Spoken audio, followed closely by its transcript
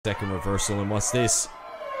Second reversal, and what's this?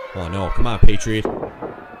 Oh no, come on, Patriot.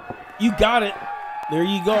 You got it. There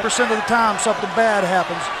you go. Percent of the time, something bad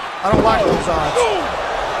happens. I don't like those odds.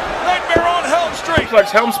 Nightmare on Helms Street.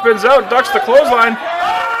 Helms spins out, ducks the clothesline.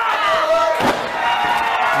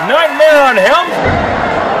 Nightmare on Helms.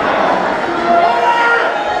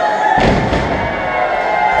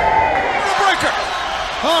 Breaker.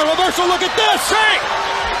 Oh, reversal, look at this. Hey!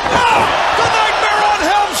 Oh, the Nightmare on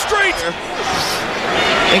Helms Street.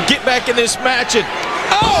 And get back in this match and the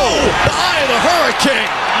eye of the Hurricane.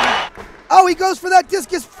 Oh, he goes for that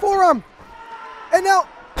discus forearm. And now,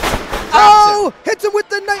 hits him with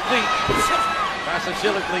the knife. That's a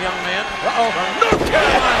silly young man. North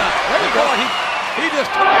Carolina. There you go. He just.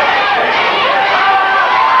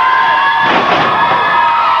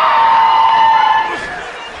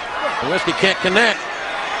 The whiskey can't connect.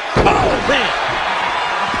 Oh, man.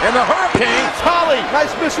 And the Hurricane. Holly.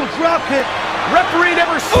 Nice missile drop hit. Referee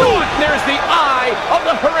never saw it. There's the eye of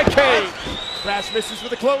the Hurricane. Crash misses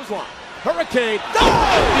with a clothesline. Hurricane. The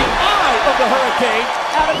eye of the Hurricane.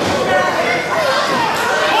 Out of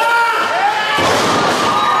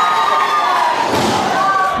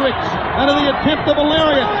Out of the attempt of a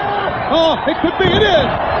lariat. Oh, it could be. It is.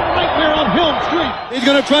 Nightmare on Helms Street. He's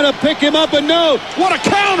going to try to pick him up, and no. What a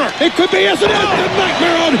counter. It could be, isn't it? The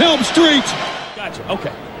Nightmare on Helms Street. Gotcha.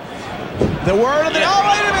 Okay. the word of the. Oh,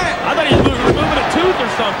 wait a minute! I thought he was removing a tooth or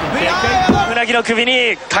something. The eye of the. 村木の首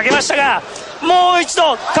にかけましたが、もう一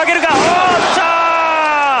度かけるか。おっと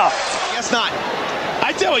ー。 Guess not.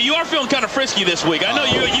 I tell you, you are feeling kind of frisky this week. I know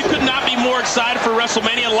you could not be more excited for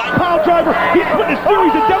WrestleMania. Pile driver. He's putting a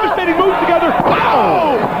series of devastating moves together.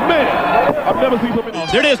 Oh man! I've never seen something.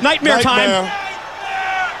 There it is, nightmare time.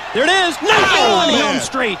 There it is, Nightmare on Helms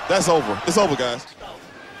Street. That's over. It's over, guys.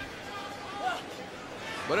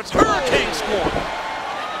 But it's Hurricane scoring.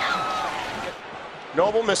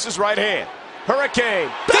 Noble misses right hand.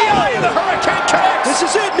 Hurricane. The eye of the Hurricane connects. This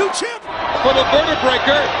is it. New champ for the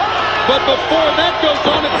vertebraker. But before that goes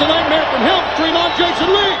on, it's the Nightmare from Helms Street on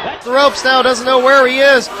Jason Lee. The ropes now, doesn't know where he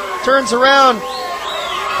is. Turns around.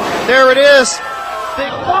 There it is.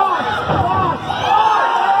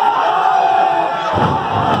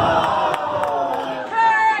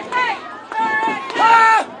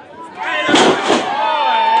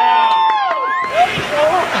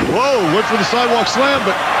 Whoa, went for the sidewalk slam,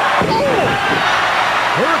 but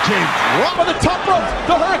Hurricane drop On the top rope,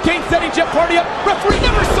 the Hurricane setting Jeff Hardy up. Referee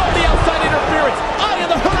never saw the outside interference. Eye of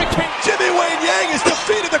the Hurricane. Jimmy Wayne Yang has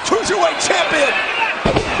defeated the Cruiserweight Champion.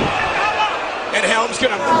 And Helms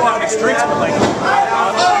gonna move on the streets with like.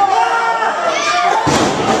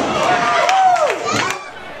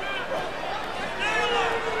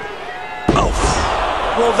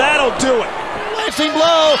 Well, that'll do it. lancing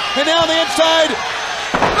blow, and now on the inside.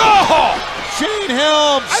 Oh! Shane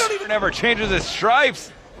Helms. I don't even ever changes his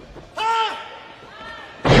stripes.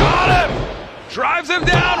 Got him! Drives him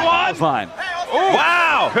down one. Fine. Oh,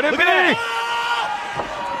 wow! Could it be?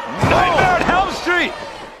 Nightmare on Helms Street.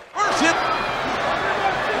 First hit.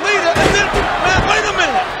 Lead up and then, man, wait a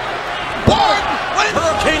minute. One, wait.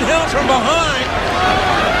 Hurricane Helms from behind.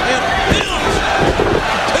 And Helms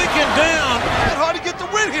taken down. It's hard to get the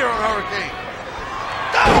win here on Hurricane.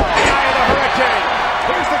 Oh, the eye of the Hurricane.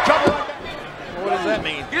 Here's the cover. What does that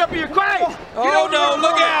mean? Get up in your quiet. Oh, no,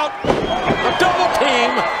 look out. A double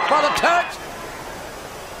team by the touch.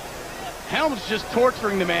 Helms just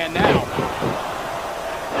torturing the man now.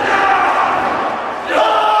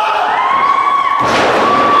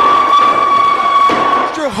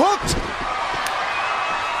 You're hooked.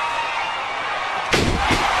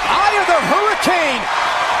 Eye of the Hurricane.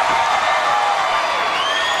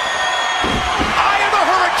 Eye of the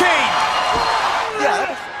Hurricane.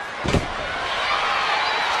 Yeah.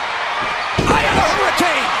 Eye of the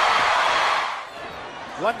Hurricane.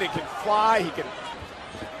 London can fly. He can.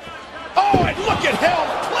 Oh, and look at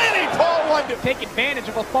Helms planning Paul London. Take advantage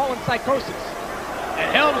of a fallen psychosis.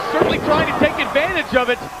 And Helms certainly trying to take advantage of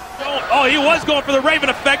it. Oh, he was going for the Raven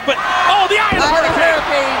effect, but the eye of the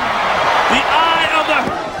Hurricane. The eye of the.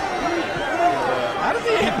 How did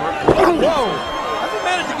he? Whoa! How did he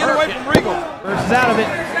manage to get away from Regal? Versus out of it.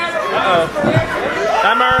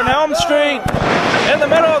 Nightmare on Helms Street in the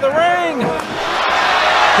middle of the ring.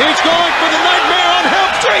 He's going for the Nightmare on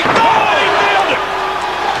Helms Street. Oh, he nailed it.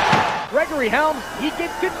 Gregory Helms, he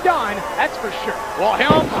gets it done, that's for sure. Well,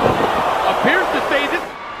 Helms appears to say this.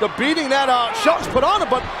 The beating that Schultz put on him,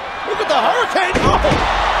 but look at the Hurricane. Oh!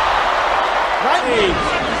 Right.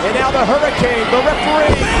 And now the Hurricane, the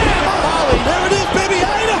referee. Molly, there it is, baby.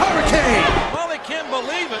 Eye the Hurricane. Molly can't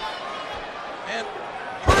believe it. And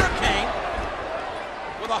Hurricane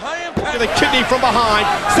with The kidney from behind,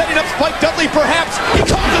 setting up Spike Dudley perhaps. He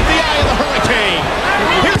calls it the eye of the hurricane.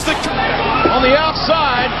 Here's the... On the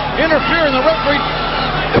outside, interfering, the referee.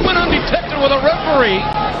 It went undetected with a referee.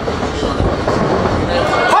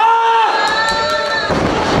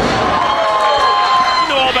 You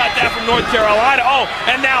know all about that from North Carolina. Oh,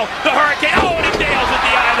 and now the hurricane. Oh, and he nails it,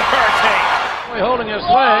 the eye of the hurricane. Holding his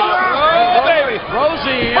leg. Oh, baby.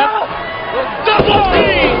 Rosie in. Double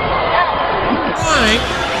team.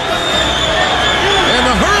 And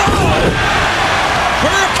the hurricane.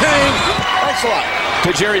 Thanks a lot.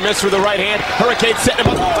 To Jerry missed with the right hand. Hurricane setting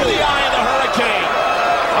him up for the eye of the hurricane.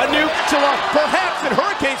 A nuke to perhaps, and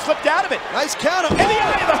Hurricane slipped out of it. Nice counter. In the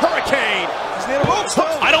eye of the hurricane.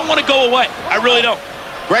 I don't want to go away. I really don't.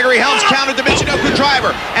 Gregory Helms countered the Michinoku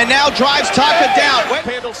driver, and now drives Taka down.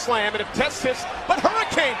 Handle slam, and it tests his, but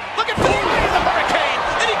Hurricane, looking for the eye of the hurricane,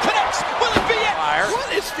 and he connects. Will it be it? What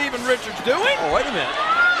is Steven Richards doing? Oh, wait a minute.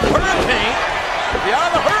 Hurricane, the eye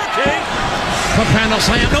of the hurricane. Pump handle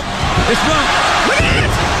slam, nope. It's wrong. Look at it!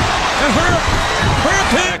 And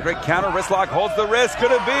Hurricane. Great counter, wrist lock, holds the wrist.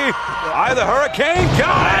 Could it be eye of the hurricane?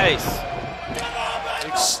 Nice.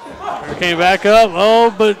 Hurricane back up.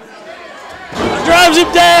 Oh, but drives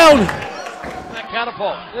him down. That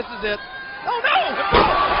catapult. This is it. Oh, no!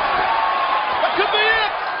 That could be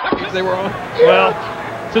it. That could... They were on. Well,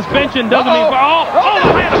 suspension doesn't mean... Oh,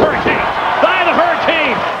 the eye of the hurricane. The eye of the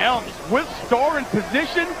hurricane. Helms with Starr in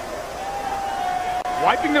position.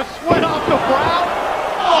 Wiping the sweat off the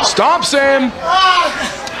brow. Stomps him.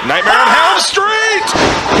 Nightmare on Helms Street.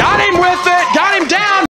 Got him with it. Got him down.